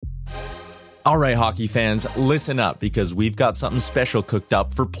All right, hockey fans, listen up because we've got something special cooked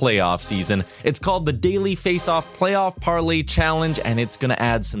up for playoff season. It's called the Daily Face-Off Playoff Parlay Challenge, and it's going to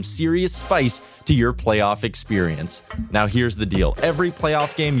add some serious spice to your playoff experience. Now, here's the deal. Every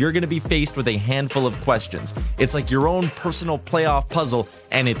playoff game, you're going to be faced with a handful of questions. It's like your own personal playoff puzzle,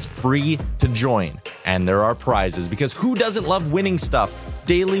 and it's free to join. And there are prizes, because who doesn't love winning stuff?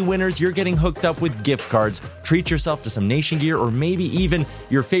 Daily winners, you're getting hooked up with gift cards. Treat yourself to some Nation gear or maybe even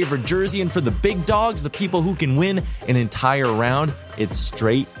your favorite jersey. And for the big dogs, the people who can win an entire round, it's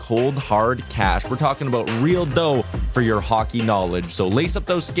straight, cold, hard cash. We're talking about real dough for your hockey knowledge. So lace up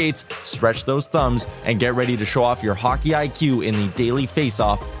those skates, stretch those thumbs, and get ready to show off your hockey IQ in the Daily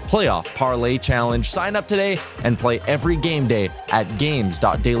Face-Off Playoff Parlay Challenge. Sign up today and play every game day at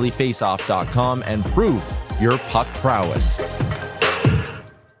games.dailyfaceoff.com and prove your puck prowess.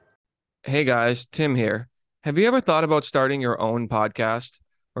 Hey guys, Tim here. Have you ever thought about starting your own podcast?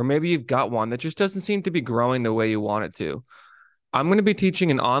 Or maybe you've got one that just doesn't seem to be growing the way you want it to. I'm going to be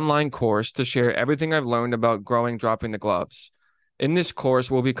teaching an online course to share everything I've learned about growing Dropping the Gloves. In this course,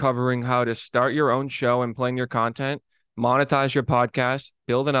 we'll be covering how to start your own show and playing your content, monetize your podcast,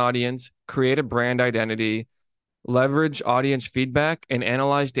 build an audience, create a brand identity, leverage audience feedback, and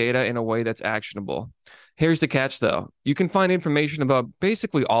analyze data in a way that's actionable. Here's the catch, though. You can find information about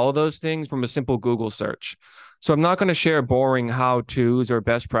basically all of those things from a simple Google search. So I'm not going to share boring how-tos or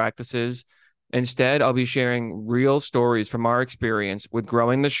best practices. Instead, I'll be sharing real stories from our experience with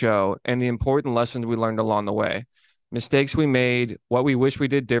growing the show and the important lessons we learned along the way, mistakes we made, what we wish we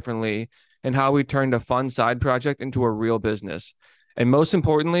did differently, and how we turned a fun side project into a real business. And most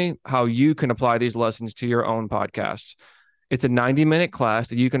importantly, how you can apply these lessons to your own podcasts. It's a 90-minute class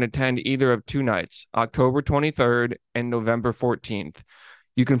that you can attend either of two nights, October 23rd and November 14th.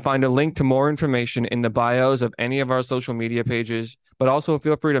 You can find a link to more information in the bios of any of our social media pages, but also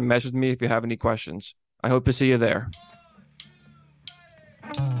feel free to message me if you have any questions. I hope to see you there.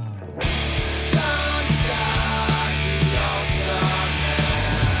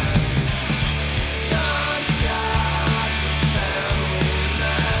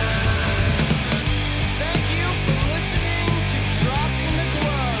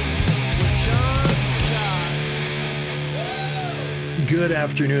 Good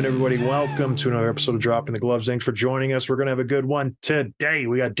afternoon, everybody. Welcome to another episode of Dropping the Gloves. Thanks for joining us. We're going to have a good one today.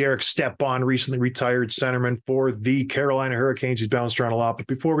 We got Derek Stepan, recently retired centerman for the Carolina Hurricanes. He's bounced around a lot. But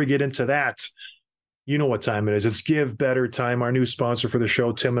before we get into that, you know what time it is. It's Give Better time, our new sponsor for the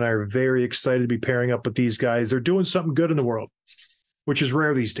show. Tim and I are very excited to be pairing up with these guys. They're doing something good in the world, which is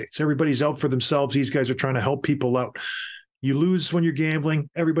rare these days. Everybody's out for themselves. These guys are trying to help people out. You lose when you're gambling.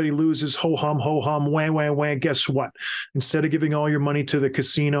 Everybody loses. Ho-hum, whang, whang, whang. Guess what? Instead of giving all your money to the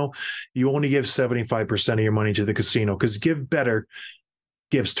casino, you only give 75% of your money to the casino, because Give Better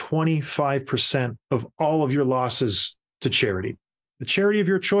gives 25% of all of your losses to charity. The charity of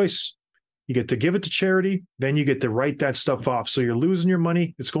your choice. You get to give it to charity, then you get to write that stuff off. So you're losing your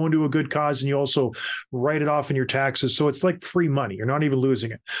money. It's going to a good cause, and you also write it off in your taxes. So it's like free money. You're not even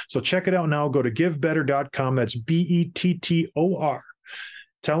losing it. So check it out now. Go to givebetter.com. That's BETTOR.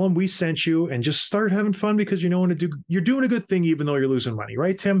 Tell them we sent you and just start having fun, because you're doing a good thing even though you're losing money.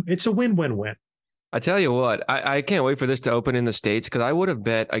 Right, Tim? It's a win-win-win. I tell you what, I can't wait for this to open in the States, because I would have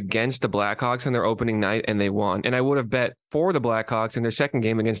bet against the Blackhawks on their opening night and they won. And I would have bet for the Blackhawks in their second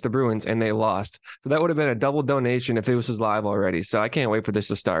game against the Bruins and they lost. So that would have been a double donation if it was live already. So I can't wait for this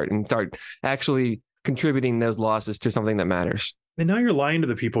to start and start actually contributing those losses to something that matters. And now you're lying to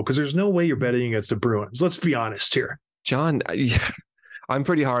the people, because there's no way you're betting against the Bruins. Let's be honest here. John, I'm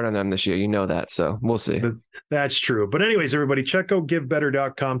pretty hard on them this year. You know that. So we'll see. That's true. But anyways, everybody, check out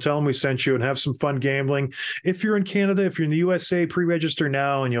givebetter.com. Tell them we sent you and have some fun gambling. If you're in Canada, if you're in the USA, pre-register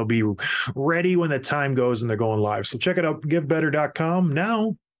now and you'll be ready when the time goes and they're going live. So check it out, givebetter.com.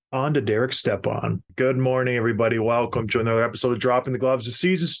 Now on to Derek Stepan. Good morning, everybody. Welcome to another episode of Dropping the Gloves. The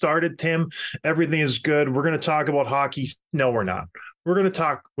season started, Tim. Everything is good. We're going to talk about hockey. No, we're not. We're going to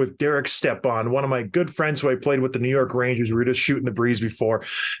talk with Derek Stepan, one of my good friends who I played with the New York Rangers. We were just shooting the breeze before.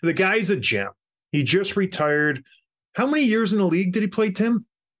 The guy's a gem. He just retired. How many years in the league did he play, Tim?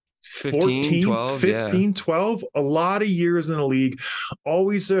 15, 12. A lot of years in the league.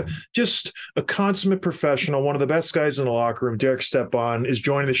 Always just a consummate professional. One of the best guys in the locker room. Derek Stepan is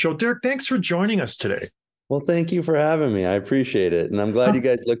joining the show. Derek, thanks for joining us today. Well, thank you for having me. I appreciate it. And I'm glad you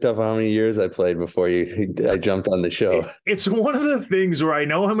guys looked up how many years I played before I jumped on the show. It's one of the things where I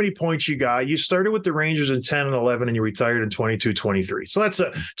know how many points you got. You started with the Rangers in 10 and 11 and you retired in 22, 23. So it's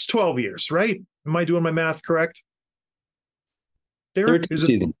 12 years, right? Am I doing my math correct? Derek, 13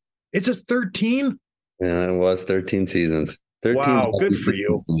 seasons. It's a 13? Yeah, it was 13 seasons. Wow, good for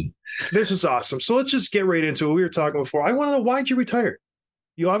you. This is awesome. So let's just get right into it. We were talking before. I want to know, why'd you retire?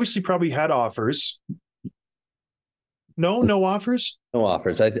 You obviously probably had offers. No offers? No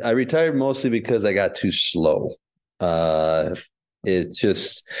offers. I retired mostly because I got too slow. It's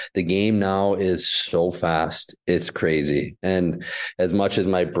just the game now is so fast. It's crazy. And as much as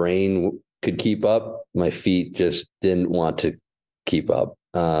my brain could keep up, my feet just didn't want to keep up.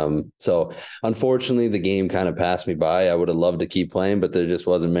 So unfortunately the game kind of passed me by. I would have loved to keep playing, but there just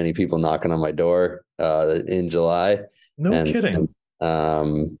wasn't many people knocking on my door in July. No kidding.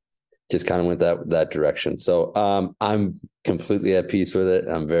 Just kind of went that direction. So I'm completely at peace with it.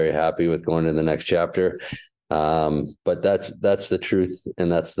 I'm very happy with going to the next chapter. But that's the truth,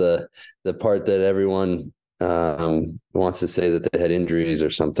 and that's the part that everyone wants to say that they had injuries or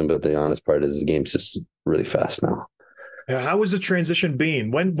something. But the honest part is the game's just really fast now. How was the transition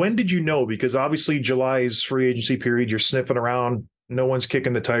being? When did you know? Because obviously July's free agency period, you're sniffing around, no one's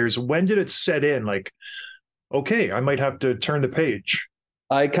kicking the tires. When did it set in? Like, okay, I might have to turn the page.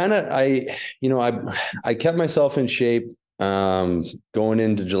 I kept myself in shape going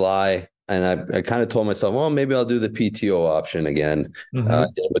into July, and I kind of told myself, well, maybe I'll do the PTO option again. I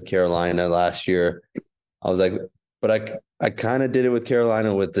did it with Carolina last year. I was like, but I kind of did it with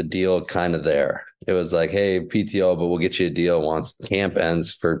Carolina with the deal kind of there. It was like, hey, PTO, but we'll get you a deal once camp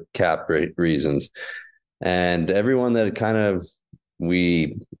ends for cap reasons. And everyone that kind of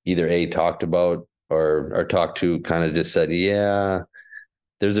we either talked about or talked to kind of just said, yeah,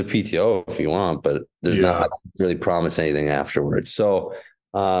 there's a PTO if you want, but there's not really promise anything afterwards. So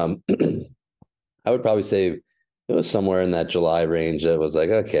I would probably say it was somewhere in that July range that was like,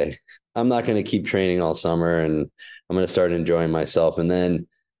 okay, I'm not going to keep training all summer and I'm going to start enjoying myself. And then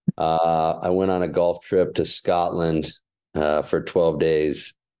I went on a golf trip to Scotland for 12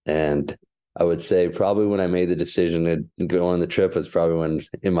 days. And I would say probably when I made the decision to go on the trip was probably when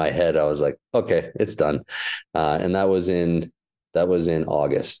in my head, I was like, okay, it's done. And that was in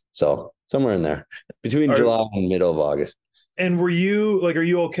August. So somewhere in there between July and middle of August. And are you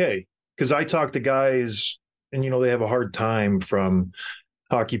okay? Because I talk to guys and, they have a hard time from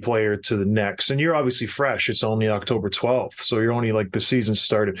hockey player to the next. And you're obviously fresh. It's only October 12th. So you're only the season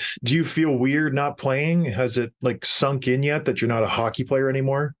started. Do you feel weird not playing? Has it sunk in yet that you're not a hockey player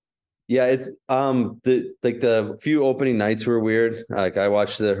anymore? Yeah, it's the few opening nights were weird. I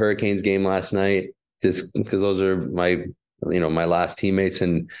watched the Hurricanes game last night just because those are my last teammates,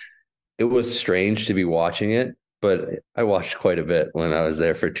 and it was strange to be watching it, but I watched quite a bit when I was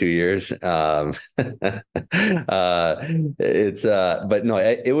there for 2 years. But no,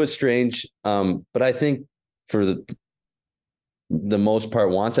 it was strange. But I think for the most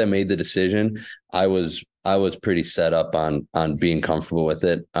part, once I made the decision, I was pretty set up on being comfortable with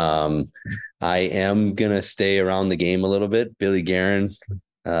it. I am going to stay around the game a little bit. Billy Guerin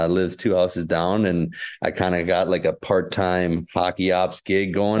lives 2 houses down, and I kind of got a part-time hockey ops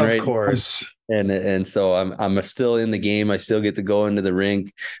gig going right now. Of course. And so I'm still in the game. I still get to go into the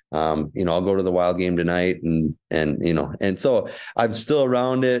rink. I'll go to the Wild game tonight and so I'm still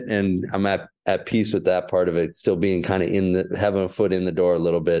around it, and I'm at peace with that part of it, still being kind of having a foot in the door a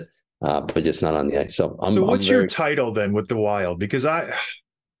little bit, but just not on the ice. So what's your title then with the Wild? Because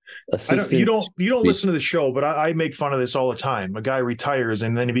you don't listen to the show, but I make fun of this all the time. A guy retires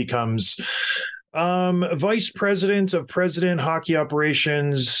and then he becomes vice president of president hockey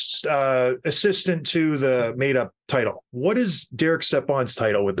operations, assistant to the made up title. What is Derek Stepan's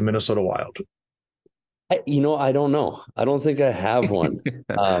title with the Minnesota Wild? I don't know. I don't think I have one.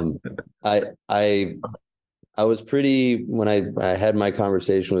 I was pretty, when I had my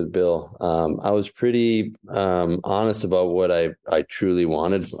conversation with Bill, I was pretty honest about what I truly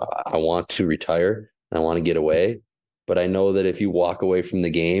wanted. I want to retire and I want to get away, but I know that if you walk away from the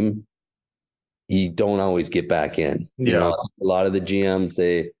game, you don't always get back in. A lot of the GMs,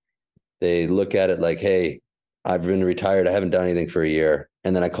 they look at it like, hey, I've been retired. I haven't done anything for a year.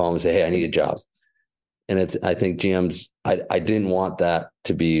 And then I call them and say, hey, I need a job. And I think GMs, I didn't want that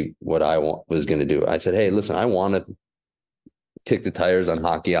to be what I was going to do. I said, hey, listen, I want to kick the tires on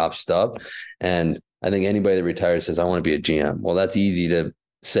hockey ops stuff. And I think anybody that retires says, I want to be a GM. Well, that's easy to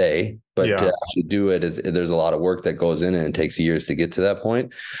say, but to actually do it there's a lot of work that goes in it, and it takes years to get to that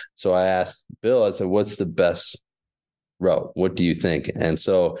point. So I asked Bill, I said, what's the best route? What do you think? And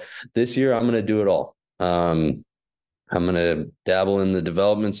so this year I'm going to do it all. I'm going to dabble in the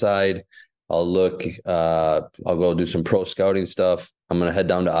development side. I'll go do some pro scouting stuff. I'm going to head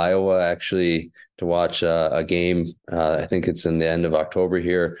down to Iowa actually to watch a game. I think it's in the end of October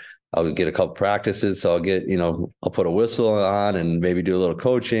here I'll get a couple practices. So I'll put a whistle on and maybe do a little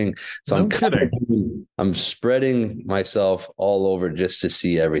coaching. So No kidding. I'm spreading myself all over just to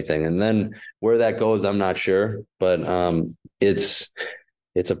see everything. And then where that goes, I'm not sure, but it's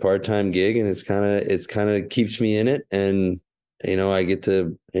a part-time gig, and it's kind of keeps me in it. And, I get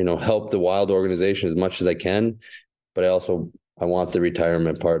to, help the Wild organization as much as I can, but I want the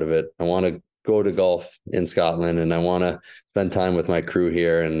retirement part of it. I want to go to golf in Scotland, and I want to spend time with my crew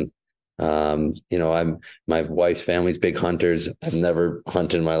here. And, my wife's family's big hunters. I've never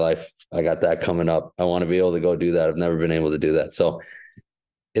hunted in my life. I got that coming up. I want to be able to go do that. I've never been able to do that. So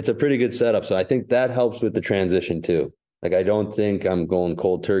it's a pretty good setup. So I think that helps with the transition too. Like, I don't think I'm going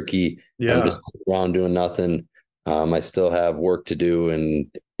cold turkey. Yeah. I'm just around doing nothing. I still have work to do, and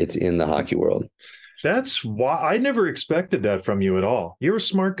it's in the hockey world. That's why I never expected that from you at all. You're a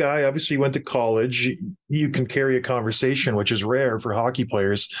smart guy. Obviously, you went to college. You can carry a conversation, which is rare for hockey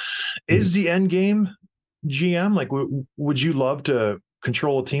players. Is the end game GM? Like, would you love to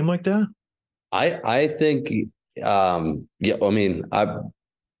control a team like that? I think, yeah. I mean,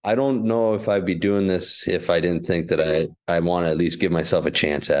 I don't know if I'd be doing this if I didn't think that I want to at least give myself a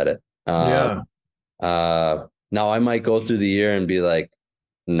chance at it. Yeah. Now I might go through the year and be like,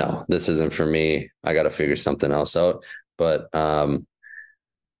 no, this isn't for me. I got to figure something else out. But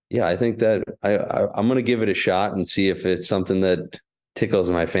yeah, I think that I'm going to give it a shot and see if it's something that tickles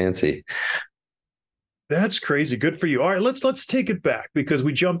my fancy. That's crazy. Good for you. All right, let's take it back, because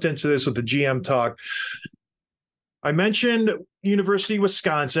we jumped into this with the GM talk. I mentioned University of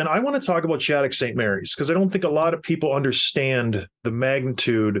Wisconsin. I want to talk about Shattuck St. Mary's, because I don't think a lot of people understand the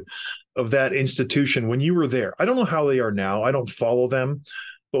magnitude of that institution when you were there. I don't know how they are now. I don't follow them.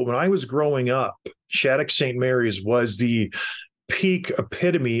 But when I was growing up, Shattuck St. Mary's was the peak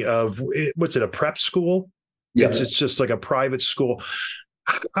epitome of, what's it, a prep school? Yeah. It's just like a private school.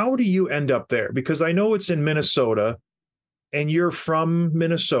 How do you end up there? Because I know it's in Minnesota, and you're from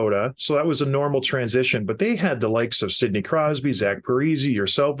Minnesota, so that was a normal transition. But they had the likes of Sidney Crosby, Zach Parise,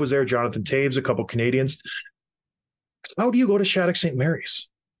 yourself was there, Jonathan Taves, a couple Canadians. How do you go to Shattuck St. Mary's?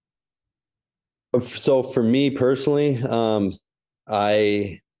 So for me personally,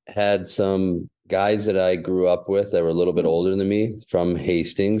 I had some guys that I grew up with that were a little bit older than me from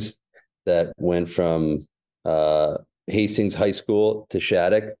Hastings, that went from Hastings High School to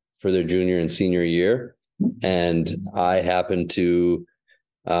Shattuck for their junior and senior year. And I happened to,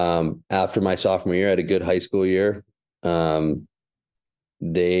 after my sophomore year, I had a good high school year.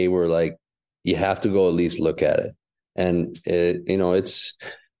 They were like, you have to go at least look at it. And it's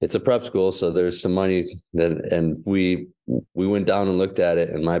a prep school, so there's some money and we went down and looked at it,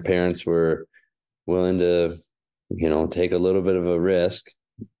 and my parents were willing to, take a little bit of a risk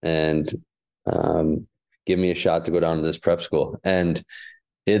and give me a shot to go down to this prep school. And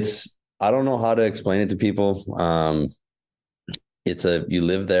I don't know how to explain it to people. You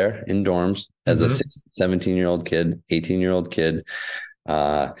live there in dorms as a 17-year-old kid, 18-year-old kid.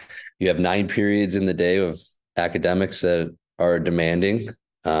 You have 9 periods in the day of academics that are demanding.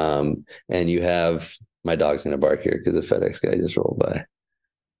 And you have, my dog's going to bark here because the FedEx guy just rolled by.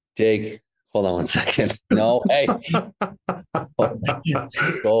 Jake, hold on one second. No, hey.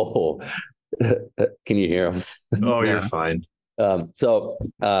 Oh, can you hear him? Oh, you're fine. So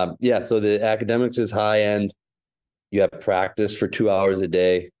the academics is high end. You have practice for 2 hours a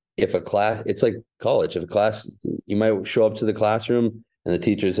day. If a class, it's like college. If a class, you might show up to the classroom and the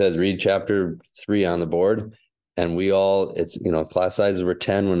teacher says, read chapter 3 on the board. And class sizes were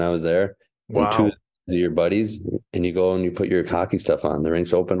 10 when I was there. Wow. And 2 of your buddies, and you go and you put your hockey stuff on. The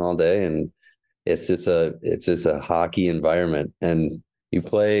rink's open all day, and it's just a hockey environment. And I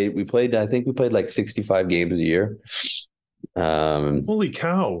think we played like 65 games a year. Holy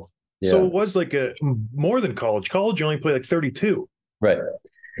cow. Yeah. So it was like more than college. College, you only play like 32. Right.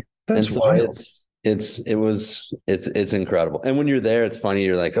 That's wild. It's incredible. And when you're there, it's funny.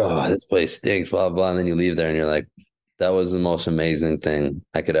 You're like, oh, this place stinks, blah, blah. And then you leave there and you're like, that was the most amazing thing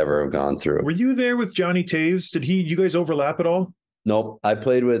I could ever have gone through. Were you there with Johnny Taves? You guys overlap at all? Nope. I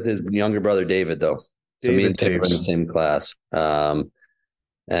played with his younger brother, David, though. So me and Taves were in the same class.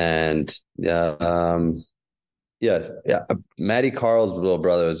 Matty Carl's little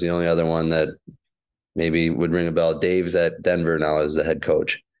brother was the only other one that maybe would ring a bell. Dave's at Denver now as the head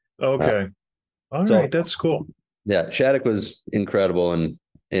coach. Okay. All right. That's cool. Yeah. Shattuck was incredible. And,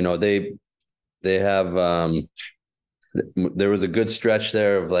 they have, there was a good stretch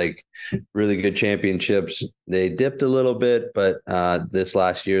there of like really good championships. They dipped a little bit, but this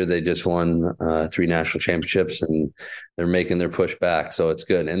last year they just won 3 national championships, and they're making their push back. So it's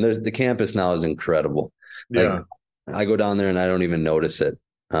good. And the campus now is incredible. Yeah. Like, I go down there and I don't even notice it.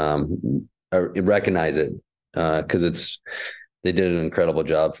 recognize it because they did an incredible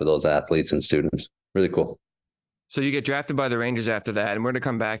job for those athletes and students. Really cool. So you get drafted by the Rangers after that, and we're going to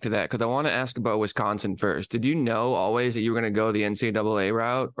come back to that because I want to ask about Wisconsin first. Did you know always that you were going to go the NCAA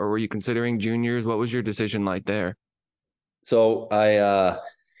route, or were you considering juniors? What was your decision like there? So I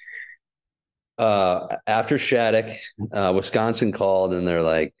after Shattuck, Wisconsin called and they're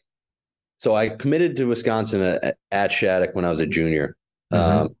like, so I committed to Wisconsin at Shattuck when I was a junior.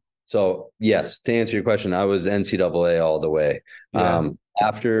 So yes, to answer your question, I was NCAA all the way. Yeah.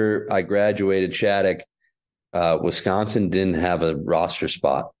 After I graduated Shattuck, Wisconsin didn't have a roster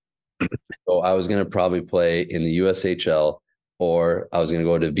spot. So I was going to probably play in the USHL, or I was going to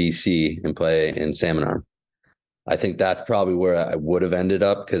go to BC and play in Salmon Arm. I think that's probably where I would have ended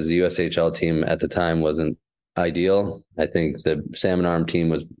up because the USHL team at the time wasn't ideal. I think the Salmon Arm team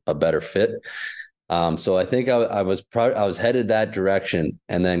was a better fit. So I think I was headed that direction.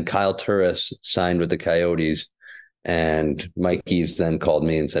 And then Kyle Turris signed with the Coyotes, and Mike Eaves then called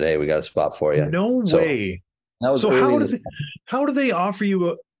me and said, "Hey, we got a spot for you." No way. That was so how do they offer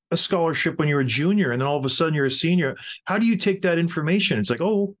you a scholarship when you're a junior and then all of a sudden you're a senior? How do you take that information? It's like,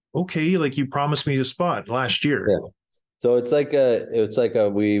 oh, okay, like you promised me a spot last year. Yeah. So it's like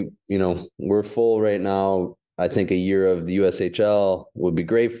we're full right now. I think a year of the USHL would be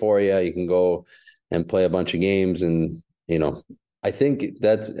great for you. You can go and play a bunch of games, and I think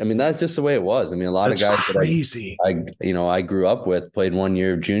that's just the way it was. I mean, a lot of guys crazy. that I grew up with played 1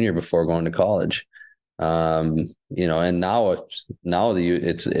 year of junior before going to college. And now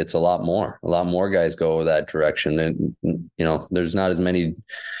it's a lot more guys go that direction. And, there's not as many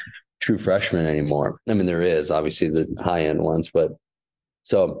true freshmen anymore. I mean, there is obviously the high end ones, but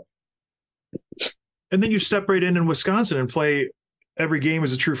so. And then you step right in Wisconsin and play every game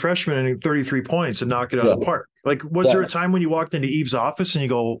as a true freshman and 33 points and knock it out of the park. Like, was there a time when you walked into Eve's office and you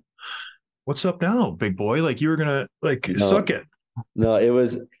go, "What's up now, big boy?" Like you were going to suck it. No, it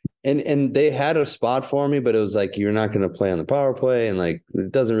was, and they had a spot for me, but it was like, you're not going to play on the power play. And like,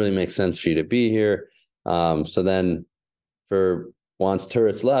 it doesn't really make sense for you to be here. So then once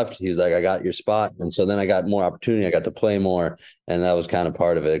Turris left, he was like, "I got your spot." And so then I got more opportunity. I got to play more. And that was kind of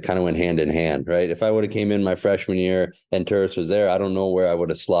part of it. It kind of went hand in hand, right? If I would have came in my freshman year and Turris was there, I don't know where I would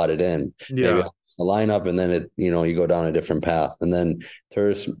have slotted in. Yeah. Maybe a lineup, and then you go down a different path. And then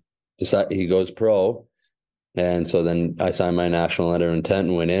Turris he goes pro. And so then I signed my national letter of intent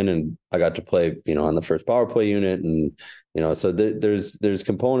and went in, and I got to play, on the first power play unit. And, so there's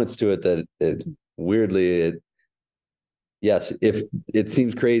components to it that weirdly, yes, if it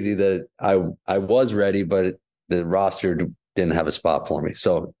seems crazy that I was ready, but the roster didn't have a spot for me.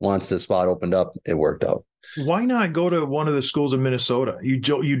 So once the spot opened up, it worked out. Why not go to one of the schools in Minnesota? You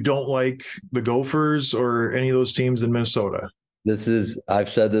don't like the Gophers or any of those teams in Minnesota? I've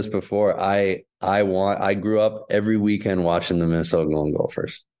said this before. I grew up every weekend watching the Minnesota Golden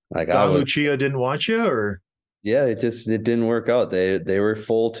Gophers. Like Don Lucia didn't watch you, or? Yeah, it didn't work out. They were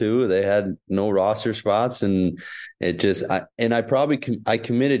full too. They had no roster spots, and I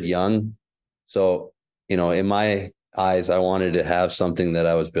committed young. So, in my eyes, I wanted to have something that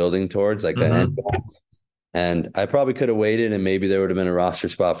I was building towards, like the end goal. And I probably could have waited, and maybe there would have been a roster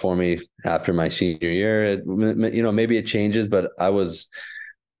spot for me after my senior year. Maybe it changes, but I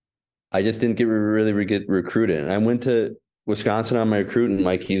just didn't get recruited. And I went to Wisconsin on my recruit, and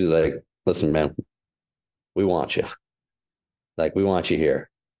Mike Hughes was like, "Listen, man, we want you. Like, we want you here."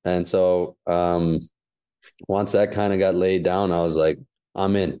 And so once that kind of got laid down, I was like,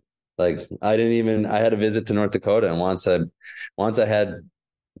 I'm in. Like, I had a visit to North Dakota, and once I had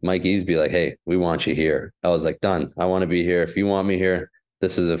Mike Eaves be like, "Hey, we want you here," I was like, done. I want to be here. If you want me here,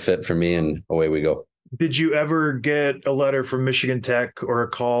 this is a fit for me, and away we go. Did you ever get a letter from Michigan Tech or a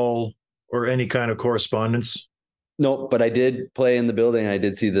call or any kind of correspondence? No, but I did play in the building. I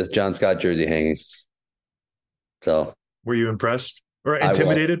did see the John Scott jersey hanging. So were you impressed or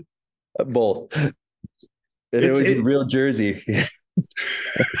intimidated? Both. It was a real jersey.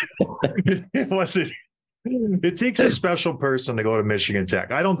 It wasn't. It takes a special person to go to Michigan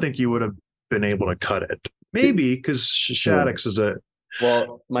Tech. I don't think you would have been able to cut it. Maybe because Shattuck's is a.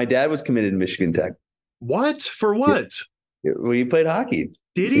 Well, my dad was committed to Michigan Tech. What? For what? Well, he played hockey.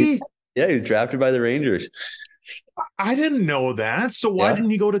 Did he? Yeah, he was drafted by the Rangers. I didn't know that. So why didn't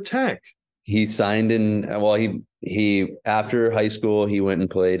he go to Tech? He signed in. Well, he after high school, he went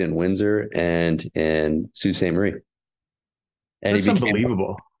and played in Windsor and in Sault Ste. Marie. And That's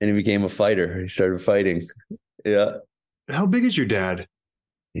unbelievable. And he became a fighter. He started fighting. Yeah. How big is your dad?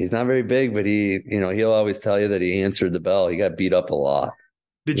 He's not very big, but he'll always tell you that he answered the bell. He got beat up a lot.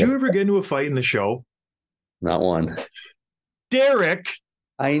 Did you ever get into a fight in the show? Not one. Derek.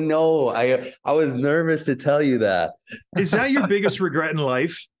 I know. I was nervous to tell you that. Is that your biggest regret in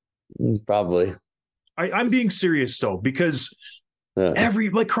life? Probably. I'm being serious though, because Yeah.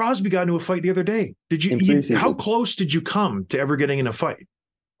 like Crosby got into a fight the other day. Did how close did you come to ever getting in a fight?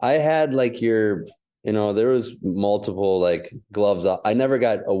 I had like there was multiple like gloves. I never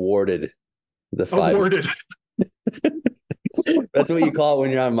got awarded the fight. Awarded. That's what you call it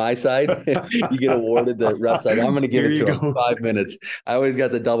when you're on my side. You get awarded the ref side. I'm going to give it to him 5 minutes. I always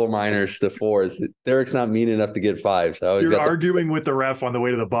got the double minors, the fours. Derek's not mean enough to get five. So you're arguing with the ref on the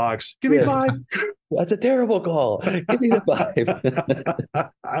way to the box. Give me 5. That's a terrible call. Give me the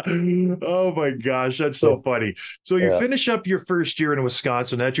 5. Oh my gosh, that's so funny. So you finish up your first year in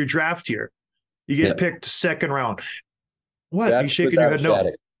Wisconsin. That's your draft year. You get picked second round. What? Draft, you shaking your head? No.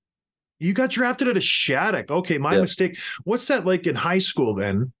 You got drafted at a Shattuck. Okay, my mistake. What's that like in high school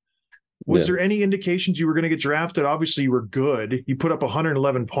then? Was there any indications you were going to get drafted? Obviously, you were good. You put up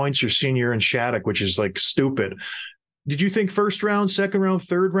 111 points your senior year in Shattuck, which is like stupid. Did you think first round, second round,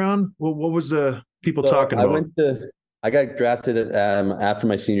 third round? What was the people talking about? I got drafted after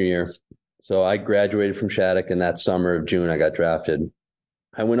my senior year. So I graduated from Shattuck, and that summer of June, I got drafted.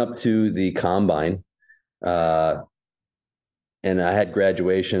 I went up to the combine. And I had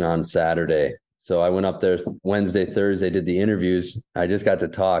graduation on Saturday. So I went up there Wednesday, Thursday, did the interviews. I just got to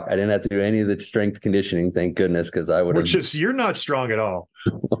talk. I didn't have to do any of the strength conditioning, thank goodness, because I would have. You're not strong at all.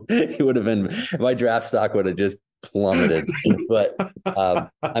 It would have been, my draft stock would have just plummeted. But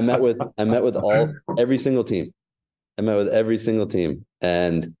I met with every single team. I met with every single team.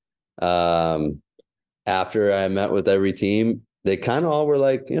 And after I met with every team, they kind of all were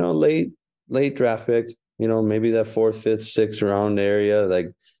like, late draft pick. Maybe that 4th, 5th, 6th round area.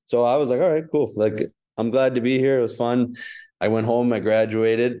 Like, so I was like, all right, cool. Like, I'm glad to be here. It was fun. I went home. I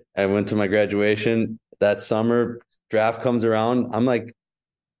graduated. I went to my graduation that summer. Draft comes around. I'm like,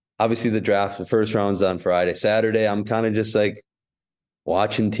 obviously the first round's on Friday. Saturday, I'm kind of just like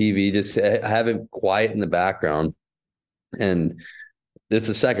watching TV, just have it quiet in the background. And it's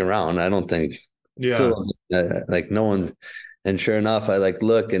the second round. I don't think. Yeah. So, like no one's. And sure enough, I like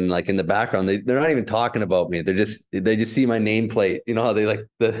look and like in the background, they're not even talking about me. They just see my nameplate. You know how they like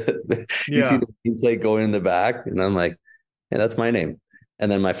you see the nameplate going in the back, and I'm like, yeah, that's my name.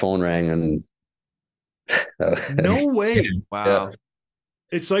 And then my phone rang, and no way! Wow. Yeah.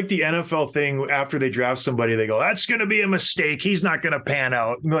 It's like the NFL thing. After they draft somebody, they go, "That's going to be a mistake. He's not going to pan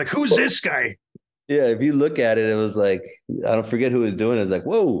out." And like, who's this guy? Yeah, if you look at it, it was like, I don't forget who was doing it. It's like,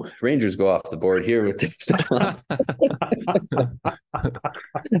 whoa, Rangers go off the board here with this stuff.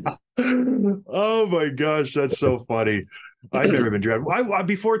 Oh my gosh, that's so funny. I've never been drafted.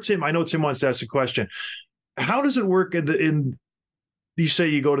 Before Tim, I know Tim wants to ask a question. How does it work in you say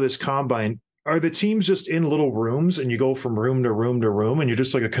you go to this combine? Are the teams just in little rooms and you go from room to room to room and you're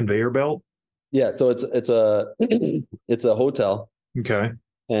just like a conveyor belt? Yeah, so it's a hotel. Okay.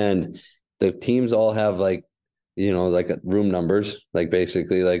 And the teams all have like room numbers, like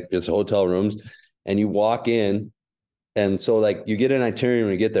basically like just hotel rooms, and you walk in. And so like you get an itinerary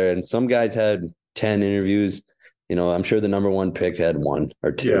when you get there, and some guys had 10 interviews, I'm sure the number one pick had 1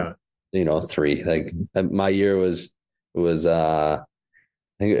 or 2, 3. Like my year was I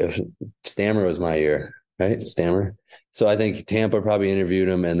think Stammer was my year, right? Stammer. So I think Tampa probably interviewed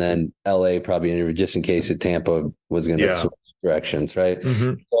him, and then LA probably interviewed just in case Tampa was going to switch directions, right?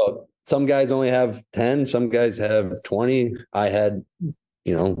 Mm-hmm. So some guys only have 10, some guys have 20. I had,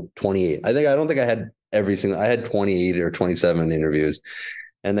 28. I don't think I had I had 28 or 27 interviews.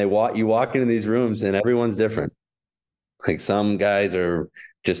 And you walk into these rooms and everyone's different. Like some guys are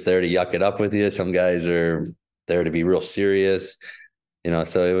just there to yuck it up with you. Some guys are there to be real serious,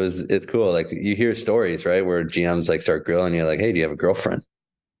 so it's cool. Like you hear stories, right? Where GMs like start grilling you like, hey, do you have a girlfriend?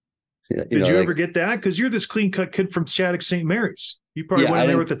 Did you ever get that? Because you're this clean cut kid from Shattuck St. Mary's. You probably went in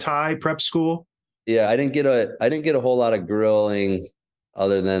there with the tie, prep school. Yeah, I didn't get a whole lot of grilling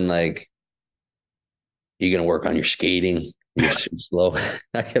other than like, you're gonna work on your skating. You're too slow.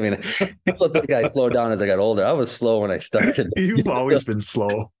 I mean, people think I slowed down as I got older. I was slow when I started. You've always been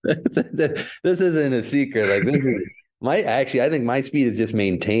slow. This isn't a secret. Like this is I think my speed is just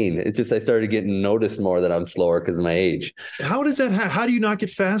maintained. It's just I started getting noticed more that I'm slower because of my age. How does that? How do you not get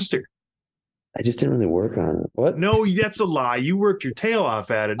faster? I just didn't really work on it. What? No, that's a lie. You worked your tail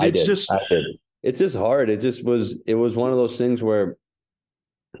off at it. I did. It's just hard. It was one of those things where,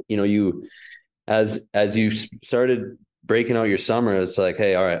 you, as you started breaking out your summer, it's like,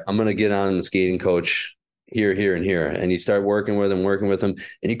 hey, all right, I'm going to get on the skating coach here, here, and here. And you start working with them,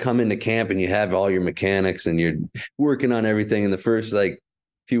 and you come into camp and you have all your mechanics and you're working on everything in the first like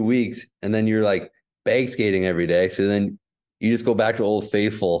few weeks. And then you're like bag skating every day. So then you just go back to Old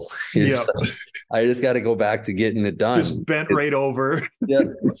Faithful. I just got to go back to getting it done. Just bent right over. Yeah,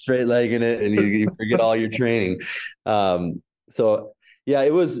 straight legging it, and you forget all your training. So yeah,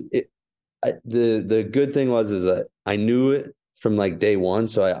 the good thing is that I knew it from like day one,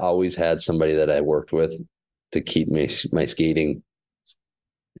 so I always had somebody that I worked with to keep my skating,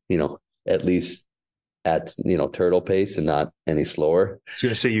 at least at turtle pace and not any slower. I was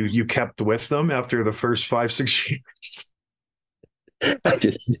gonna say you kept with them after the first 5-6 years.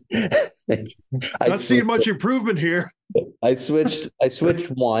 Not seeing much improvement here. I switched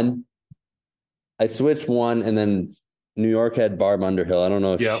one, and then New York had Barb Underhill. I don't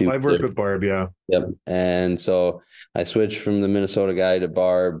know if I've worked with Barb. Yeah. Yep. And so I switched from the Minnesota guy to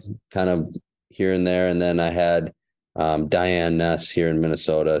Barb, kind of here and there, and then I had Diane Ness here in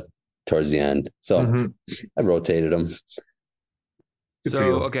Minnesota towards the end. So I rotated them.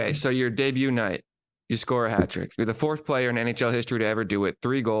 So your debut night, you score a hat trick. You're the fourth player in NHL history to ever do it.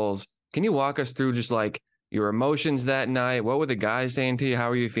 3 goals. Can you walk us through just like your emotions that night? What were the guys saying to you? How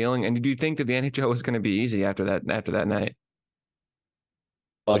were you feeling? And did you think that the NHL was going to be easy after that night?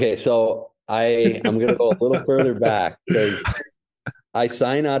 Okay, so I'm going to go a little further back because I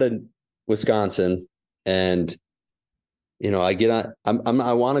sign out of Wisconsin, and I get on.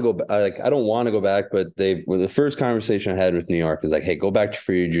 I want to go. I don't want to go back, but the first conversation I had with New York is like, "Hey, go back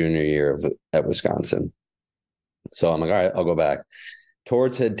for your junior year at Wisconsin." So I'm like, "All right, I'll go back."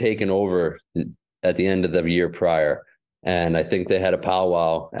 Torts had taken over at the end of the year prior, and I think they had a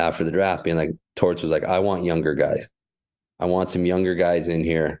powwow after the draft, being like, Torts was like, "I want younger guys. I want some younger guys in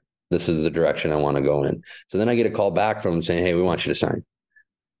here. This is the direction I want to go in." So then I get a call back from them saying, "Hey, we want you to sign."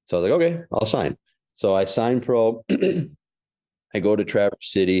 So I was like, "Okay, I'll sign." So I signed pro. I go to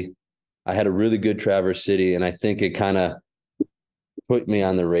Traverse City. I had a really good Traverse City, and I think it kind of put me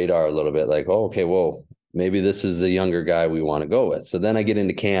on the radar a little bit. Like, oh, okay, whoa, maybe this is the younger guy we want to go with. So then I get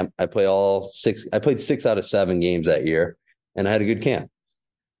into camp. I played 6 out of 7 games that year, and I had a good camp.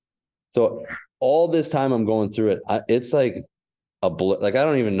 So all this time I'm going through it, it's like I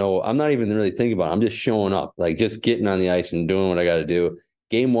don't even know. I'm not even really thinking about it. I'm just showing up, like just getting on the ice and doing what I got to do.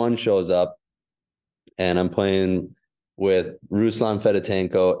 Game 1 shows up, and I'm playing with Ruslan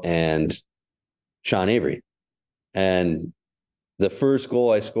Fedotenko and Sean Avery. And the first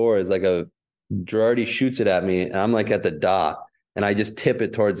goal I score is like Girardi shoots it at me, and I'm like at the dot, and I just tip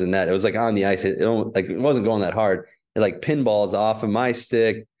it towards the net. It was like on the ice. It wasn't going that hard. It like pinballs off of my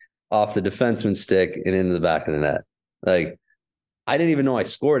stick, off the defenseman's stick, and into the back of the net. Like, I didn't even know I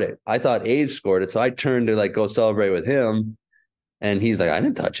scored it. I thought Abe scored it. So I turned to like go celebrate with him, and he's like, "I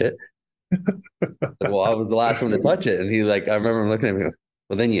didn't touch it." Well, I was the last one to touch it. And he's like, I remember him looking at me,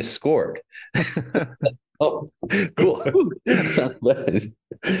 "Well, then you scored." Oh, cool.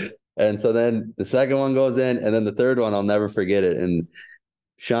 And so then the second one goes in, and then the third one, I'll never forget it. And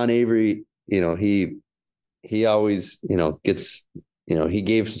Sean Avery, he always, gets, he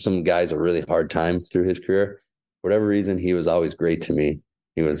gave some guys a really hard time through his career. For whatever reason, he was always great to me.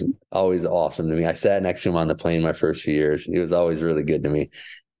 He was always awesome to me. I sat next to him on the plane my first few years. He was always really good to me.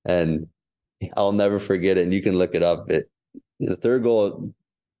 And I'll never forget it. And you can look it up. The third goal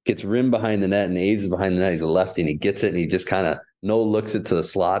gets rimmed behind the net, and A's is behind the net. He's a lefty, and he gets it, and he just kind of looks it to the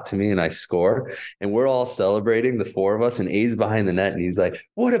slot to me, and I score. And we're all celebrating, the 4 of us, and A's behind the net, and he's like,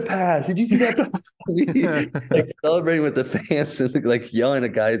 "What a pass! Did you see that?" Like celebrating with the fans and like yelling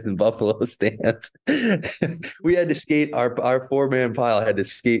at guys in Buffalo stands. We had to skate. Our 4-man pile had to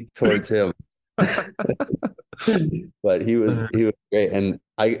skate towards him. But he was great. And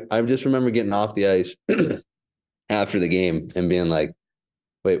I just remember getting off the ice after the game and being like,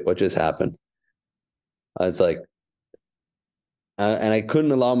 "Wait, what just happened?" It's like, and I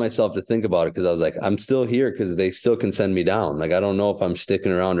couldn't allow myself to think about it because I was like, I'm still here because they still can send me down. Like, I don't know if I'm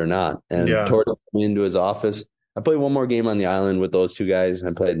sticking around or not. And Tord took me into his office. I played one more game on the island with those 2 guys.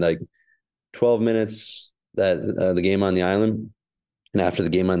 I played like 12 minutes the game on the island. And after the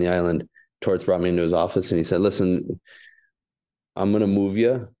game on the island, Torts brought me into his office, and he said, "Listen, I'm going to move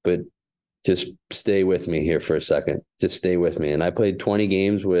you, but just stay with me here for a second. Just stay with me." And I played 20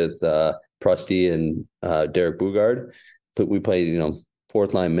 games with Prusty and Derek Bugard, but we played,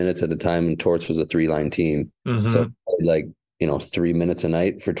 4th line minutes at the time, and Torts was a 3-line team. So I played 3 minutes a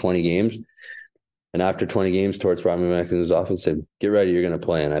night for 20 games. And after 20 games, Torts brought me back into his office and said, "Get ready, you're going to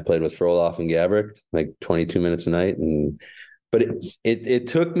play." And I played with Froloff and Gabrick, like 22 minutes a night. But it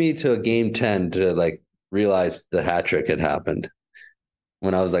took me to game 10 to like realize the hat trick had happened,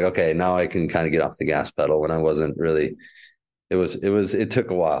 when I was like, okay, now I can kind of get off the gas pedal, when I wasn't really. It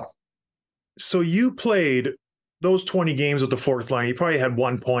took a while. So you played those 20 games with the 4th line. You probably had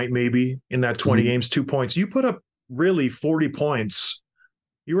 1 point maybe in that 20 games, 2 points. You put up really 40 points.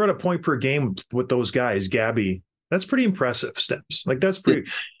 You were at a point per game with those guys, Gabby. That's pretty impressive, Steps. Like, that's pretty.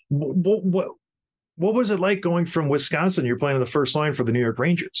 What was it like going from Wisconsin? You're playing in the first line for the New York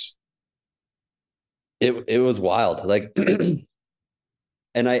Rangers. It was wild. Like,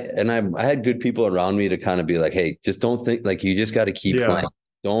 and I had good people around me to kind of be like, hey, just don't think, like, you just got to keep playing.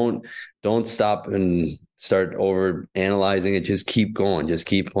 Don't stop and start over analyzing it. Just keep going, just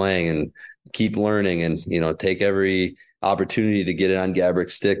keep playing and keep learning, and, you know, take every opportunity to get it on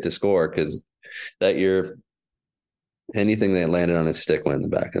Gabrick's stick to score. Cause that year, anything that landed on his stick went in the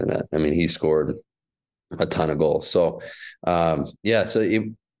back of the net. I mean, he scored a ton of goals. So, so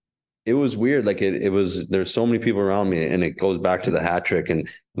it was weird. Like it was, there's so many people around me, and it goes back to the hat trick and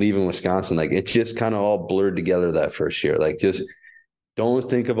leaving Wisconsin. Like, it just kind of all blurred together that first year. Like, just don't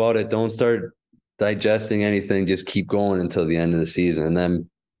think about it. Don't start digesting anything. Just keep going until the end of the season. And then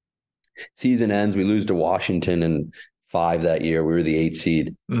season ends, we lose to Washington in 5 that year. We were the 8th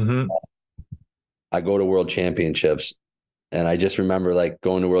seed. Mm-hmm. I go to World Championships, and I just remember like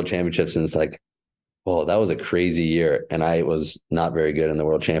going to World Championships, and it's like, oh, that was a crazy year. And I was not very good in the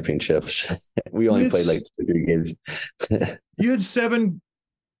World Championships. We only played like 3 games. You had 7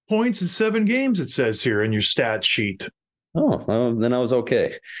 points in 7 games, it says here in your stat sheet. Oh, well, then I was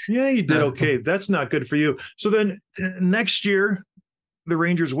okay. Yeah, you did okay. That's not good for you. So then next year, the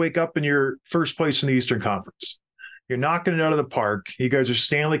Rangers wake up in your first place in the Eastern Conference. You're knocking it out of the park. You guys are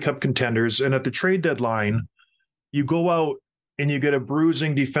Stanley Cup contenders. And at the trade deadline, you go out and you get a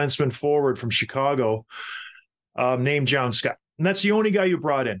bruising defenseman forward from Chicago named John Scott. And that's the only guy you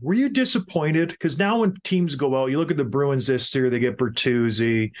brought in. Were you disappointed? Because now when teams go out, you look at the Bruins this year, they get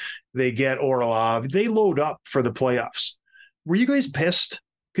Bertuzzi, they get Orlov. They load up for the playoffs. Were you guys pissed?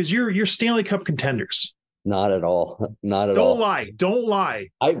 Because you're Stanley Cup contenders. Not at all. Not at all. Don't lie.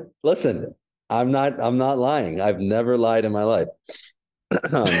 Listen, I'm not lying. I've never lied in my life.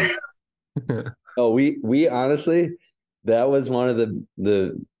 Oh, we honestly, that was one of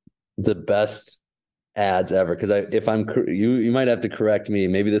the best ads ever. Because you might have to correct me.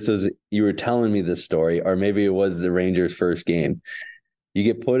 Maybe you were telling me this story, or maybe it was the Rangers' first game. You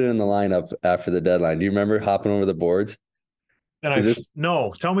get put in the lineup after the deadline. Do you remember hopping over the boards? And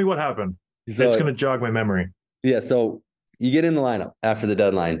no, tell me what happened. So, it's going to jog my memory. Yeah, so you get in the lineup after the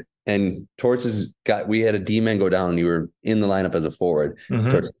deadline, and we had a D-man go down, and you were in the lineup as a forward. Mm-hmm.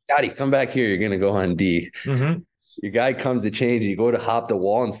 Torts, Scotty, come back here. You're going to go on D. Mm-hmm. Your guy comes to change, and you go to hop the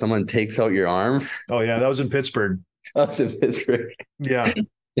wall, and someone takes out your arm. Oh, yeah, that was in Pittsburgh. Yeah.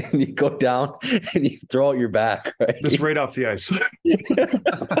 And you go down, and you throw out your back. Right? Just right off the ice.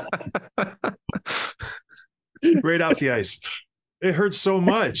 Right off the ice. It hurts so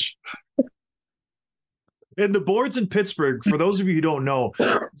much. And the boards in Pittsburgh, for those of you who don't know,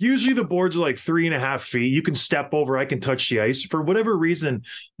 usually the boards are like 3.5 feet. You can step over, I can touch the ice. For whatever reason,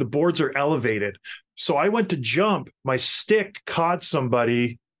 the boards are elevated. So I went to jump, my stick caught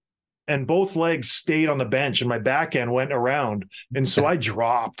somebody, and both legs stayed on the bench, and my back end went around. And so I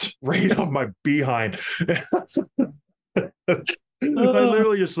dropped right on my behind. I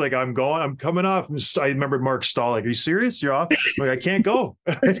literally just like, I'm coming off. I remember Mark Stahl, like, are you serious? You're off? I'm like, I can't go.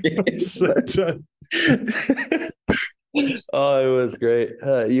 Oh, it was great.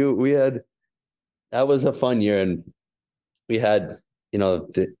 That was a fun year. And we had,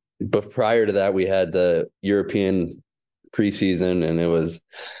 but prior to that, we had the European preseason, and it was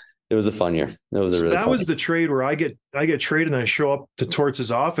a fun year. That was the trade where I get traded, and I show up to Torts'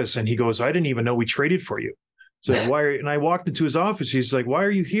 office, and he goes, I didn't even know we traded for you. It's like, why? And I walked into his office. He's like, why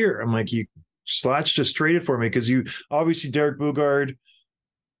are you here? I'm like, Slatch just traded for me because obviously Derek Bugard,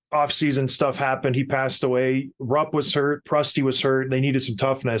 off-season stuff happened. He passed away. Rupp was hurt. Prusty was hurt. They needed some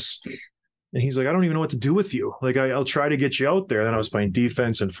toughness. And he's like, I don't even know what to do with you. Like, I'll try to get you out there. And then I was playing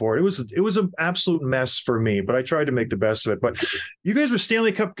defense and forward. It was an absolute mess for me, but I tried to make the best of it. But you guys were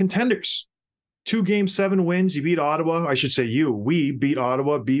Stanley Cup contenders. 2 games, 7 wins. You beat Ottawa. I should say we beat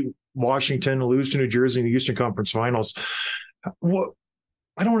Ottawa, beat Washington, lose to New Jersey in the Eastern Conference Finals. What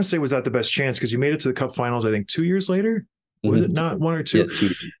I don't want to say was that the best chance, because you made it to the Cup Finals, I think 2 years later. Was it not 1 or 2? Yeah, 2.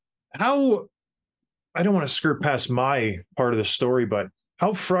 How, I don't want to skirt past my part of the story, but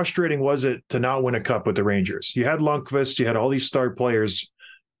how frustrating was it to not win a cup with the Rangers? You had Lundqvist, you had all these star players.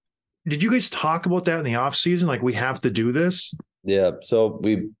 Did you guys talk about that in the offseason? Like, we have to do this? Yeah. So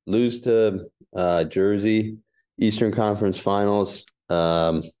we lose to Jersey, Eastern Conference Finals.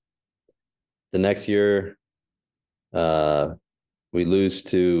 The next year, we lose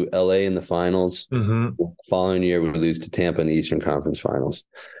to LA in the finals. Mm-hmm. The following year, we lose to Tampa in the Eastern Conference Finals.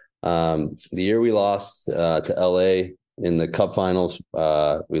 The year we lost to LA in the Cup Finals,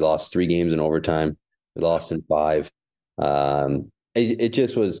 we lost 3 games in overtime. We lost in 5. It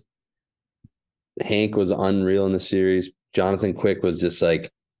just was. Hank was unreal in the series. Jonathan Quick was just like,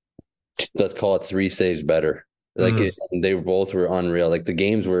 let's call it 3 saves better. Like they both were unreal. Like the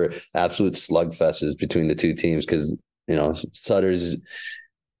games were absolute slugfests between the two teams because Sutter's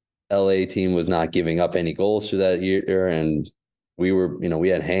LA team was not giving up any goals for that year, and we were, we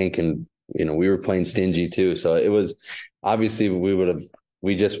had Hank, and we were playing stingy too. So it was obviously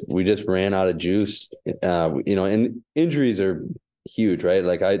we just ran out of juice. And injuries are huge, right?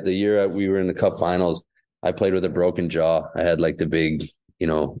 Like the year we were in the Cup Finals, I played with a broken jaw. I had like the big,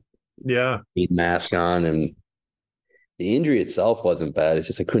 mask on, and the injury itself wasn't bad. It's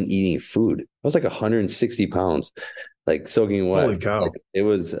just I couldn't eat any food. I was like 160 pounds, like soaking wet. Holy cow. Like, it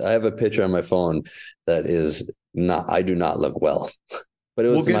was. I have a picture on my phone that is not. I do not look well. But it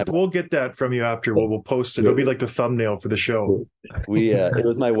was. We'll get that from you after. We'll post it. It'll be like the thumbnail for the show. It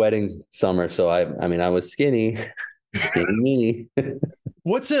was my wedding summer, so I was skinny mini.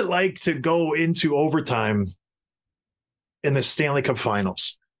 What's it like to go into overtime in the Stanley Cup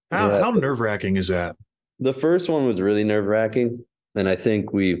Finals? How nerve-wracking is that? The first one was really nerve-wracking, and I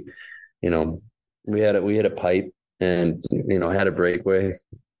think we had a pipe and had a breakaway,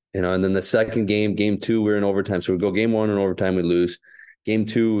 and then the second game 2, we're in overtime. So we go game 1 in overtime, we lose. Game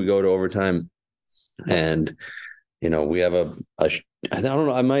 2, we go to overtime, and we have I don't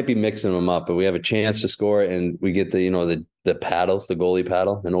know, I might be mixing them up, but we have a chance to score, and we get the paddle, the goalie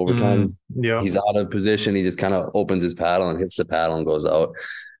paddle in overtime. He's out of position. He just kind of opens his paddle and hits the paddle and goes out.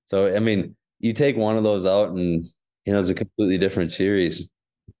 So, you take one of those out and, it's a completely different series.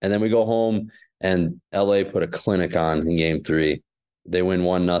 And then we go home and LA put a clinic on in game 3. They win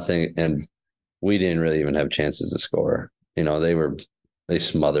 1-0, and we didn't really even have chances to score. They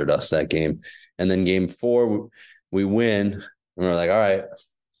smothered us that game. And then game 4, we win, and we're like, all right,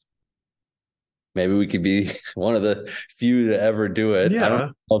 maybe we could be one of the few to ever do it. Yeah.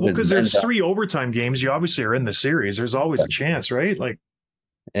 Because there's 3 overtime games. You obviously are in the series. There's always a chance, right? Like,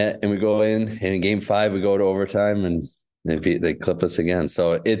 and we go in, and in game 5, we go to overtime, and they clip us again.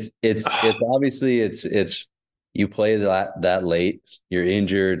 So it's obviously it's you play that late, you're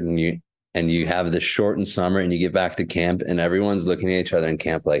injured, and you have this shortened summer, and you get back to camp, and everyone's looking at each other in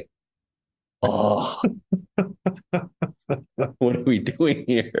camp like, oh, what are we doing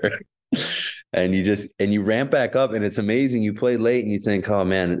here? And you ramp back up, and it's amazing. You play late, and you think, oh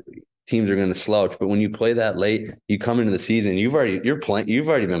man, teams are going to slouch. But when you play that late, you come into the season, you've already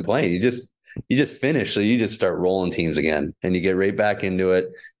been playing. You just finish, so you just start rolling teams again, and you get right back into it,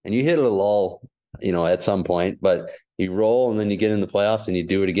 and you hit a lull, at some point, but you roll, and then you get in the playoffs, and you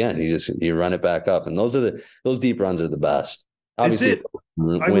do it again. You run it back up, and those deep runs are the best. Obviously,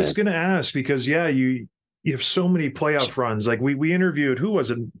 I was going to ask because you have so many playoff runs. Like we interviewed, who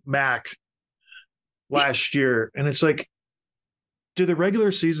was it, Mac last year, and it's like, do the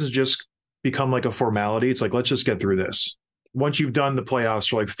regular seasons just become like a formality? It's like, let's just get through this. Once you've done the playoffs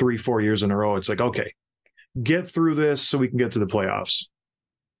for like 3-4 years in a row, it's like, okay, get through this so we can get to the playoffs.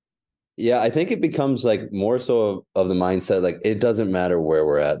 Yeah, I think it becomes like more so of the mindset, like it doesn't matter where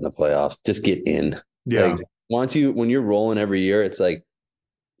we're at in the playoffs, just get in. Yeah. Like, when you're rolling every year, it's like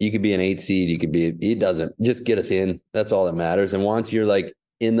you could be an 8 seed, it doesn't, just get us in. That's all that matters. And once you're like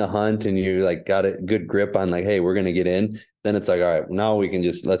in the hunt and you like got a good grip on like, hey, we're going to get in, then it's like, all right, now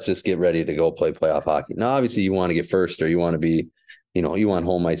let's just get ready to go play playoff hockey. Now, obviously you want to get first, or you want to be, you want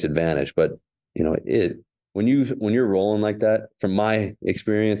home ice advantage, but when you're rolling like that, from my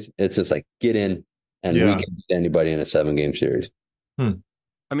experience, it's just like get in, and we can beat anybody in a 7-game series.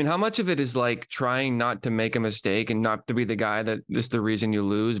 How much of it is like trying not to make a mistake and not to be the guy that is the reason you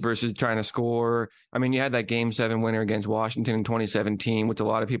lose versus trying to score? You had that game 7 winner against Washington in 2017, which a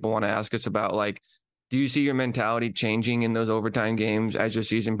lot of people want to ask us about. Like, do you see your mentality changing in those overtime games as your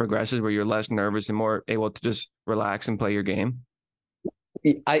season progresses, where you're less nervous and more able to just relax and play your game?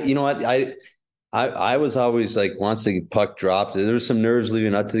 I was always like, once the puck dropped, there was some nerves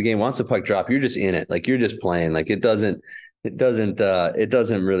leading up to the game. Once the puck dropped, you're just in it. Like, you're just playing. Like, it doesn't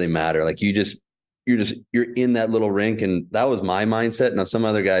really matter. Like, you're in that little rink. And that was my mindset. Now, some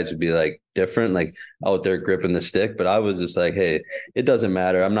other guys would be like different, like out there gripping the stick. But I was just like, hey, it doesn't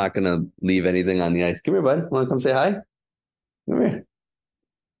matter. I'm not going to leave anything on the ice. Come here, bud. Want to come say hi? Come here.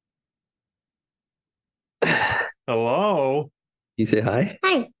 Hello. You say hi?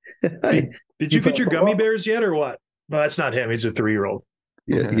 Hi. Hi. Did you get your gummy bears yet, or what? No, that's not him. He's a 3-year-old.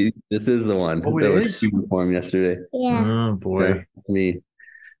 Yeah, this is the one. Oh, it is? For him yesterday. Yeah. Oh boy. Yeah, me.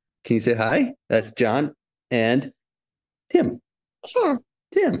 Can you say hi? That's John and Tim. Yeah.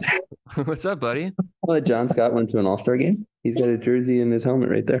 Tim. What's up, buddy? John Scott went to an All-Star game. He's got a jersey and his helmet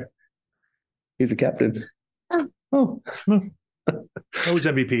right there. He's a captain. Oh. Always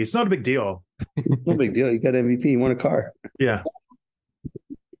MVP. It's not a big deal. No big deal. You got MVP. You won a car. Yeah.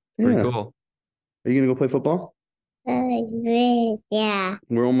 Pretty cool. Are you going to go play football? Yeah.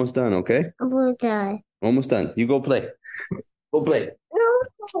 We're almost done, okay? We're done. Almost done. You go play. Go play.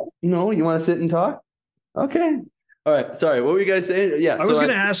 No, you want to sit and talk? Okay. All right. Sorry. What were you guys saying? Yeah. I was going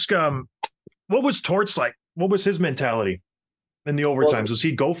to ask, what was Torts like? What was his mentality in the overtimes? Does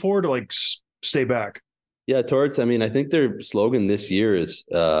he go for it or like stay back? Yeah, Torts. I mean, I think their slogan this year is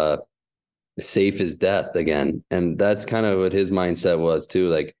safe as death again. And that's kind of what his mindset was too.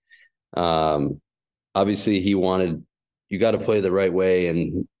 Like, obviously he wanted, you got to play the right way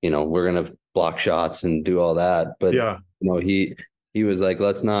and, we're going to block shots and do all that. But, he was like,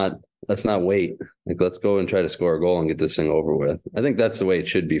 let's not wait. Like, let's go and try to score a goal and get this thing over with. I think that's the way it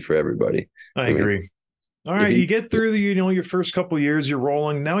should be for everybody. I agree. All right. You get through your first couple of years, you're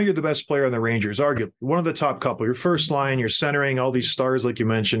rolling. Now you're the best player on the Rangers, arguably one of the top couple. Your first line, you're centering all these stars, like you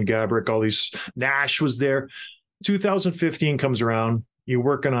mentioned, Gabrick, all these, Nash was there. 2015 comes around. You're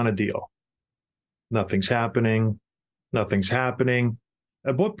working on a deal. Nothing's happening.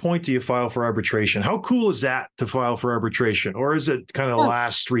 At what point do you file for arbitration? How cool is that to file for arbitration? Or is it kind of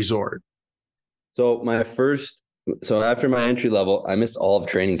last resort? So after my entry level, I missed all of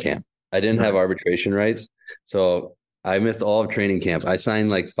training camp. I didn't have arbitration rights. So I missed all of training camp. I signed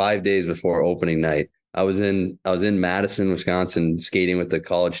like 5 days before opening night. I was in Madison, Wisconsin, skating with the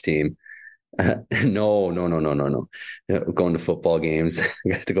college team. No. Going to football games.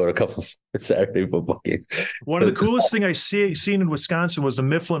 I got to go to a couple of Saturday football games. One of the coolest thing I seen in Wisconsin was the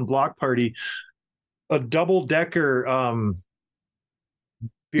Mifflin Block Party, a double-decker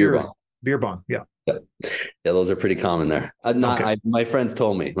beer bong. Yeah. Yeah, those are pretty common there. My friends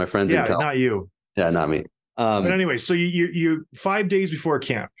told me. My friends didn't tell. Not you. Yeah, not me. But anyway, so you 5 days before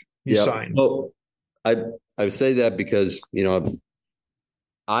camp, you sign. Well, I would say that because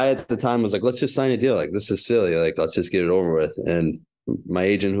I at the time was like, let's just sign a deal. Like, this is silly. Like, let's just get it over with. And my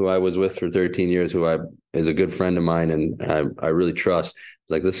agent, who I was with for 13 years, is a good friend of mine, and I really trust.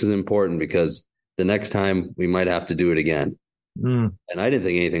 Like, this is important because the next time we might have to do it again. And I didn't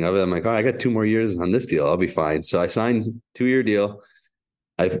think anything of it. I'm like, I got 2 more years on this deal. I'll be fine. So I signed 2-year deal.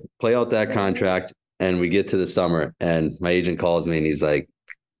 I play out that contract and we get to the summer and my agent calls me and he's like,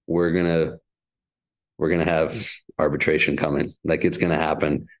 we're going to have arbitration coming. Like, it's going to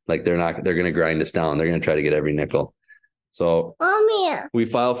happen. Like, they're going to grind us down. They're going to try to get every nickel. So we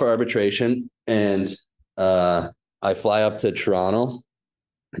file for arbitration and I fly up to Toronto.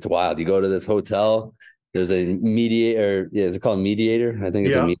 It's wild. You go to this hotel. There's a mediator. Yeah, is it called mediator? I think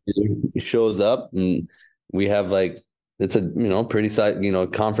it's a mediator. He shows up and we have it's a, pretty size,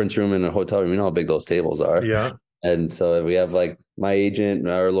 conference room in a hotel room. You know how big those tables are. Yeah. And so we have my agent and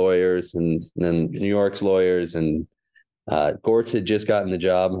our lawyers and then New York's lawyers and Gortz had just gotten the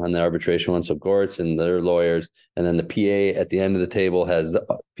job on the arbitration one. So Gortz and their lawyers, and then the PA at the end of the table has the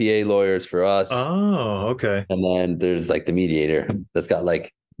PA lawyers for us. Oh, okay. And then there's the mediator that's got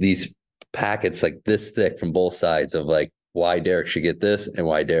these packets this thick from both sides of why Derek should get this and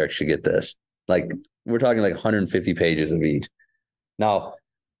why Derek should get this. We're talking 150 pages of each. Now,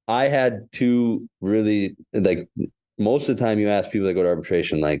 I had to really most of the time you ask people that go to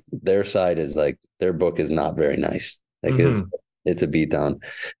arbitration, their side is their book is not very nice. It's a beatdown.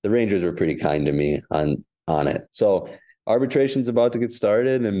 The Rangers were pretty kind to me on it. So arbitration's about to get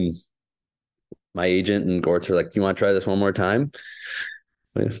started and my agent and Gortz are like, you want to try this one more time?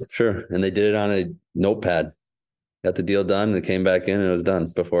 Sure. And they did it on a notepad. Got the deal done. They came back in and it was done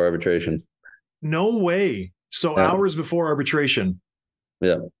before arbitration. No way. So hours before arbitration.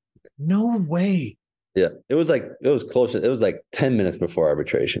 Yeah. No way. Yeah. It was close. It was 10 minutes before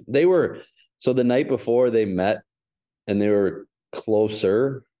arbitration. So the night before they met and they were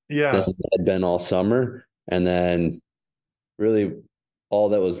closer than they had been all summer. And then really all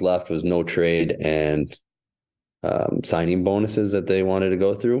that was left was no trade and signing bonuses that they wanted to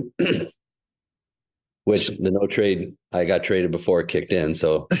go through, which the no trade, I got traded before it kicked in.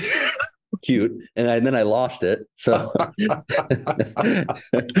 So cute. And then I lost it. So now they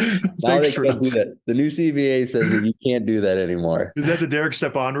can't do that. The new CBA says that you can't do that anymore. Is that the Derek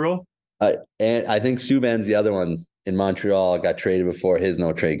Stepan rule? And I think Subban's the other one in Montreal got traded before his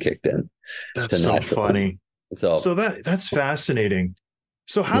no trade kicked in. That's so funny. So that's fascinating.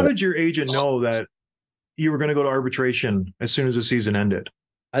 So how did your agent know that you were going to go to arbitration as soon as the season ended?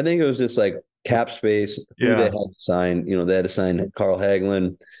 I think it was just cap space. Who they had to sign. They had to sign Carl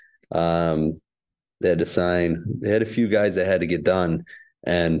Hagelin. They had a few guys that had to get done.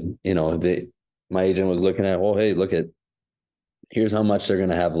 And, my agent was looking at, well, hey, here's how much they're going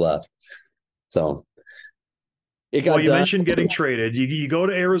to have left. So it got well, you done. mentioned getting traded. You go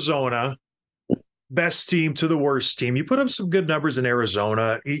to Arizona, best team to the worst team. You put up some good numbers in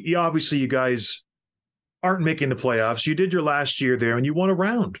Arizona. Obviously, you guys aren't making the playoffs. You did your last year there and you won a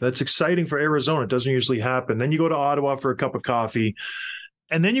round. That's exciting for Arizona. It doesn't usually happen. Then you go to Ottawa for a cup of coffee,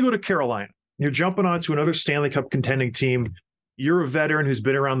 and then you go to Carolina. You're jumping onto another Stanley Cup contending team. You're a veteran who's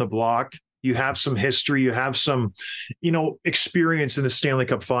been around the block. You have some history. You have some, experience in the Stanley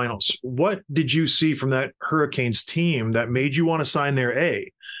Cup finals. What did you see from that Hurricanes team that made you want to sign their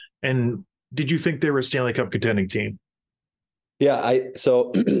A? And did you think they were a Stanley Cup contending team? Yeah,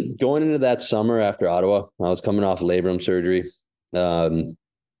 so going into that summer after Ottawa, I was coming off labrum surgery. And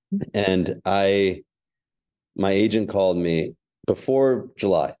my agent called me before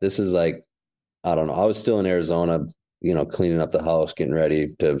July. This is like, I don't know. I was still in Arizona, cleaning up the house, getting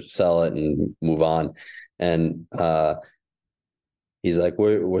ready to sell it and move on. And he's like, what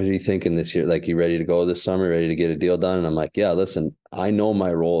are you thinking this year? Like, you ready to go this summer, ready to get a deal done? And I'm like, yeah, listen, I know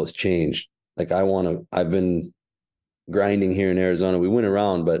my role has changed. Like, I've been grinding here in Arizona. We went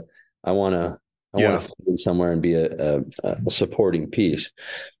around, but I want to fit somewhere and be a supporting piece.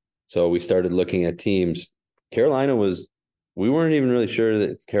 So we started looking at teams. We weren't even really sure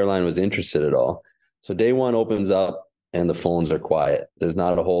that Carolina was interested at all. So day one opens up and the phones are quiet. There's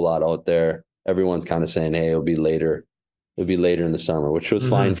not a whole lot out there. Everyone's kind of saying, hey, it'll be later. It'll be later in the summer, which was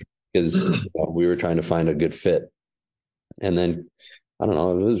fine because we were trying to find a good fit. And then, I don't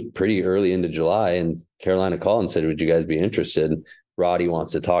know, it was pretty early into July and Carolina called and said, would you guys be interested? Roddy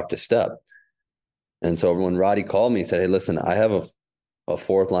wants to talk to Step. And so when Roddy called me, he said, hey, listen, I have a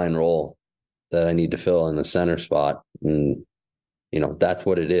fourth line role that I need to fill in the center spot. And, that's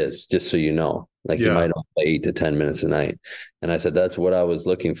what it is, just so you know. Like, you might only play 8 to 10 minutes a night. And I said, that's what I was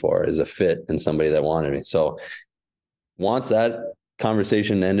looking for, is a fit and somebody that wanted me. So once that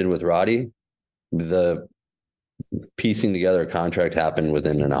conversation ended with Roddy, the piecing together a contract happened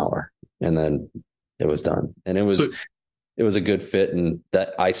within an hour. And then it was done. And it was a good fit. And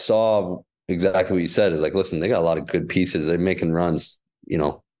that I saw exactly what you said is like, listen, they got a lot of good pieces. They're making runs.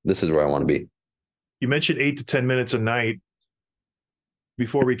 This is where I want to be. You mentioned 8 to 10 minutes a night.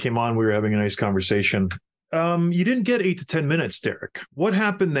 Before we came on, we were having a nice conversation. You didn't get 8 to 10 minutes, Derek. What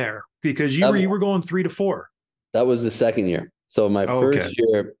happened there? Because you were going 3 to 4. That was the second year. So my first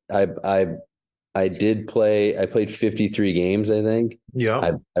year, I did play. I played 53 games, I think.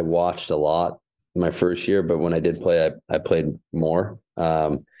 Yeah. I watched a lot my first year, but when I did play, I played more.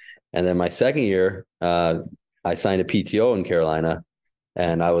 And then my second year, I signed a PTO in Carolina,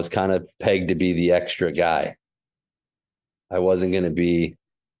 and I was kind of pegged to be the extra guy. I wasn't going to be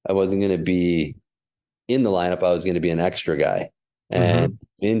in the lineup. I was going to be an extra guy, and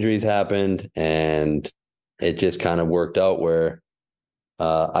injuries happened, and it just kind of worked out where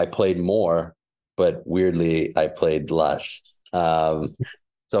I played more, but weirdly I played less.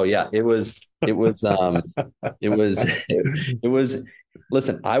 So yeah, it was,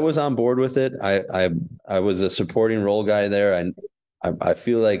 listen, I was on board with it. I was a supporting role guy there. And I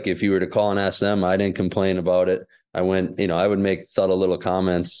feel like if you were to call and ask them, I didn't complain about it. I went, I would make subtle little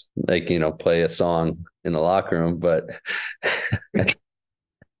comments like, play a song in the locker room, but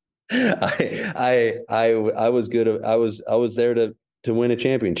I was good. I was there to win a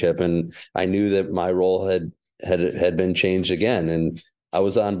championship, and I knew that my role had been changed again, and I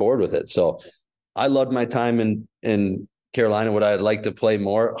was on board with it. So I loved my time in Carolina. Would I like to play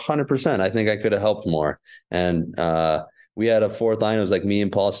more? 100%. I think I could have helped more. And we had a fourth line. It was like me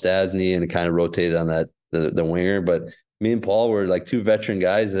and Paul Stasny, and it kind of rotated on that the winger. But me and Paul were like two veteran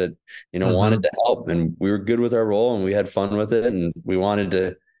guys that wanted to help, and we were good with our role, and we had fun with it, and we wanted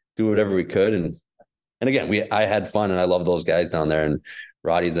to do whatever we could. And again, I had fun, and I love those guys down there. And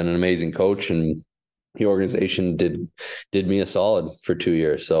Roddy's an amazing coach, and the organization did me a solid for 2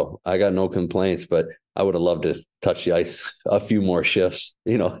 years. So I got no complaints, but I would have loved to touch the ice a few more shifts,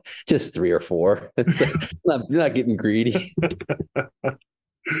 just 3 or 4. not getting greedy.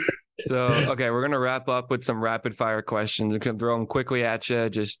 So, okay, we're going to wrap up with some rapid fire questions. I'm going to throw them quickly at you,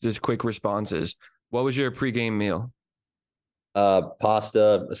 just quick responses. What was your pregame meal?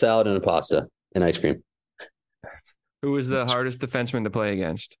 Pasta, a salad and a pasta and ice cream. Who was the hardest defenseman to play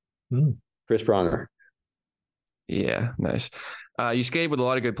against? Chris Pronger. Yeah, nice. You skated with a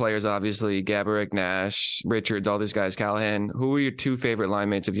lot of good players, obviously. Gaborik, Nash, Richards, all these guys, Callahan. Who were your 2 favorite line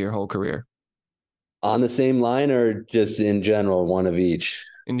mates of your whole career? On the same line or just in general, one of each?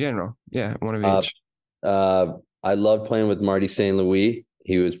 In general, yeah, one of each. I loved playing with Marty St. Louis.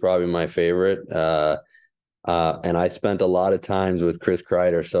 He was probably my favorite. And I spent a lot of times with Chris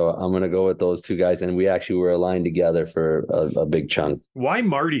Kreider. So I'm going to go with those 2 guys. And we actually were aligned together for a big chunk. Why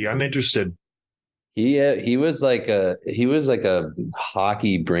Marty? I'm interested. He was like a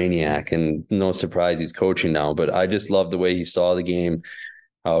hockey brainiac, and no surprise he's coaching now. But I just love the way he saw the game,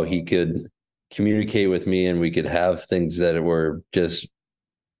 how he could communicate with me, and we could have things that were just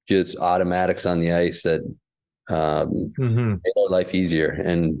automatics on the ice that made our life easier.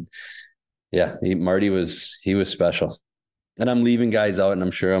 And yeah, Marty was special. And I'm leaving guys out, and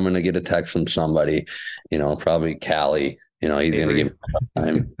I'm sure I'm going to get a text from somebody, probably Callie. He's going to give me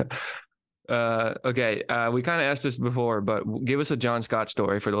time. Okay. We kind of asked this before, but give us a John Scott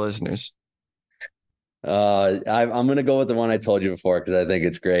story for the listeners. I'm going to go with the one I told you before, because I think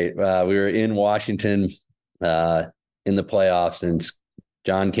it's great. We were in Washington in the playoffs, and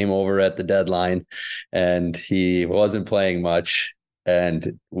John came over at the deadline, and he wasn't playing much.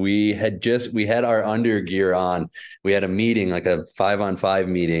 And we had our under gear on. We had a meeting, like a 5-on-5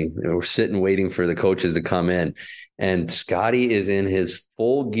 meeting. We're sitting waiting for the coaches to come in. And Scotty is in his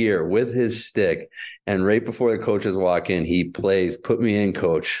full gear with his stick. And right before the coaches walk in, he plays, "Put me in,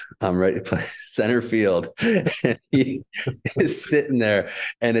 coach. I'm ready to play center field." And he is sitting there,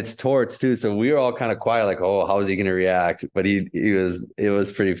 and it's Torts too. So we were all kind of quiet, like, "Oh, how is he going to react?" But it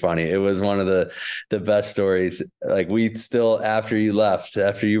was pretty funny. It was one of the best stories. Like, we still, after you left,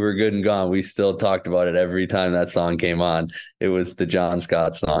 after you were good and gone, we still talked about it every time that song came on. It was the John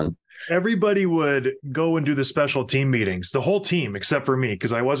Scott song. Everybody would go and do the special team meetings, the whole team, except for me,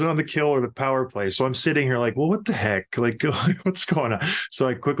 because I wasn't on the kill or the power play. So I'm sitting here like, well, what the heck? Like, what's going on? So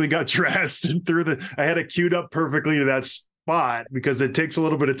I quickly got dressed and I had it queued up perfectly to that spot, because it takes a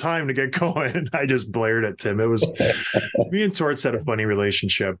little bit of time to get going. I just blared at Tim. It was me and Torts had a funny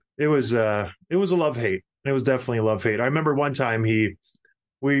relationship. It was a love-hate. It was definitely a love-hate. I remember one time we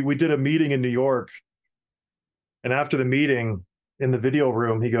did a meeting in New York, and after the meeting, in the video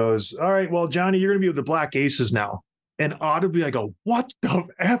room, he goes, "All right, well, Johnny, you're going to be with the Black Aces now." And audibly, I go, "What the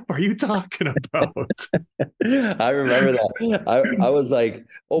F are you talking about?" I remember that. I was like,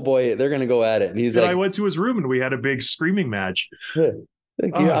 "Oh boy, they're going to go at it." And he's like, I went to his room and we had a big screaming match. I'm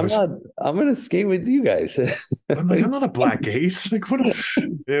going to skate with you guys. I'm like, "I'm not a Black Ace." Like, what?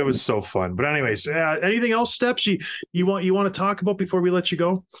 It was so fun. But anyways, anything else, Steps, you want to talk about before we let you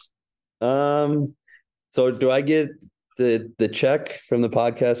go? So do I get the check from the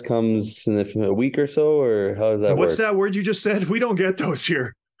podcast comes in a week or so, or how does that work? What's that word you just said? We don't get those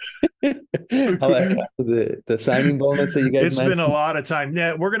here. The signing bonus that you guys mentioned? Been a lot of time.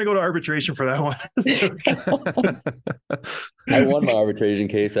 Yeah, we're going to go to arbitration for that one. I won my arbitration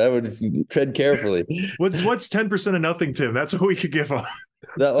case. I would tread carefully. What's 10% of nothing, Tim? That's what we could give up.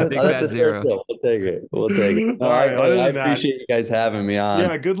 That's a zero. We'll take it. No, All right, I appreciate you guys having me on.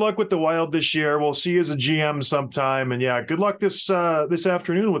 Yeah, good luck with the Wild this year. We'll see you as a GM sometime. And yeah, good luck this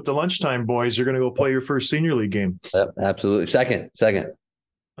afternoon with the lunchtime boys. You're going to go play your first senior league game. Yep, absolutely. Second.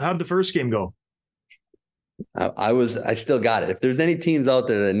 How did the first game go? I still got it. If there's any teams out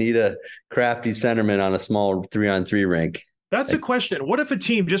there that need a crafty centerman on a small 3-on-3 rink. That's a question. What if a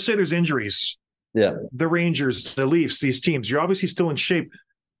team, just say there's injuries? Yeah. The Rangers, the Leafs, these teams, you're obviously still in shape.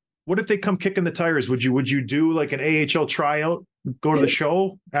 What if they come kicking the tires? Would you do like an AHL tryout, go to the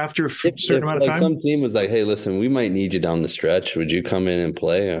show after a certain amount of time? Some team was like, "Hey, listen, we might need you down the stretch. Would you come in and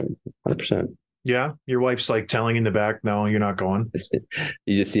play?" 100%. Yeah. Your wife's like telling in the back, "No, you're not going."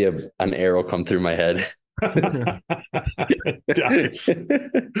 You just see an arrow come through my head. Dice.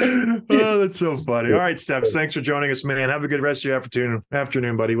 Oh, that's so funny. All right, Steps, thanks for joining us, man. Have a good rest of your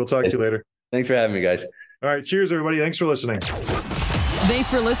afternoon, buddy. We'll talk to you later. Thanks for having me, guys. All right, cheers, everybody. Thanks for listening. Thanks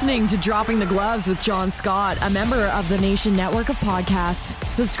for listening to Dropping the Gloves with John Scott, a member of the Nation Network of Podcasts.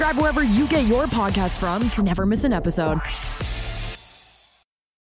 Subscribe wherever you get your podcasts from to never miss an episode.